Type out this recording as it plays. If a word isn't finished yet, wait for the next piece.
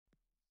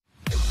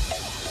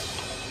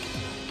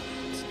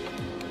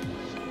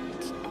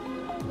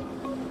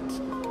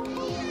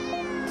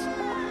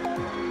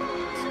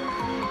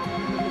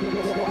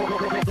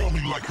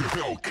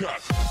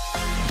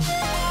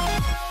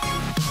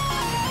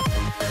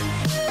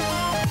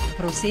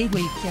Prosegue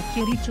il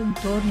chiacchiericcio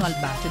intorno al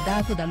bacio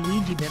dato da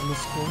Luigi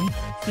Berlusconi,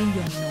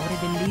 figlio minore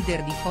del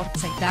leader di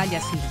Forza Italia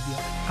Silvio,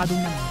 ad un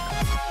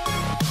amico.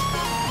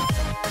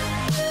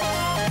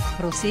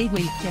 Prosegue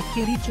il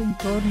chiacchiericcio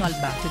intorno al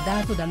bacio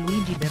dato da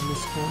Luigi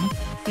Berlusconi,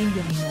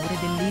 figlio minore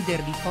del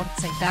leader di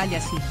Forza Italia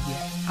Silvio,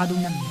 ad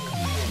un amico.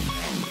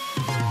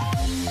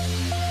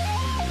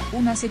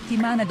 Una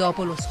settimana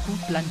dopo lo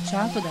scoop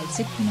lanciato dal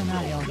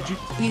settimanale Oggi,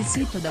 il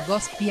sito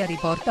Dagospia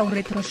riporta un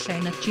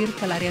retroscena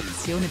circa la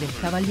reazione del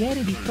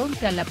Cavaliere di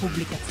fronte alla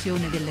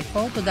pubblicazione delle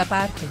foto da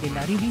parte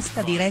della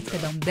rivista diretta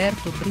da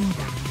Umberto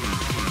Brindani.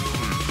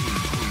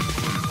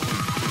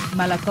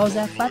 Ma la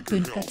cosa ha fatto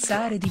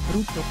incazzare di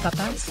brutto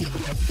papà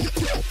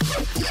Silvio.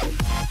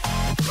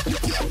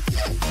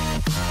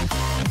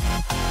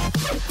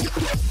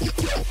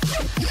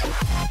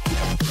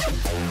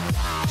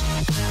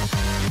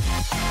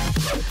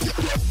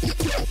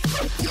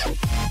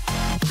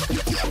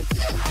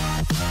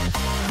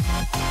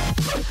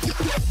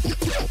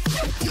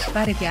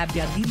 Pare che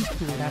abbia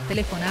addirittura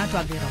telefonato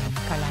a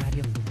Veronica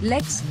Lario,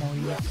 l'ex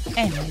moglie,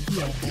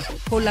 MDR,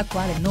 con la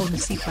quale non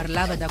si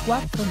parlava da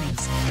 4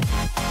 mesi.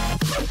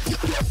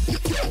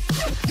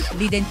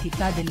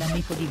 L'identità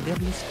dell'amico di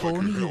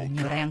Berlusconi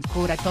Junior è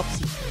ancora top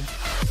secret.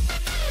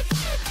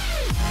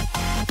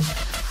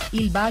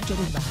 Il bacio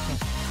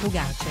rubato,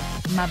 fugace,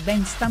 ma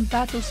ben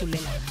stampato sulle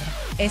labbra,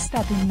 è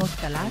stato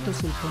immortalato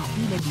sul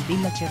confine di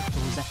Villa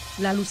Certosa,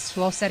 la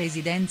lussuosa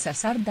residenza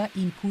sarda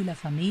in cui la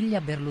famiglia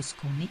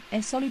Berlusconi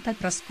è solita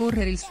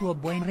trascorrere il suo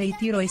buon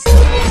ritiro estivo.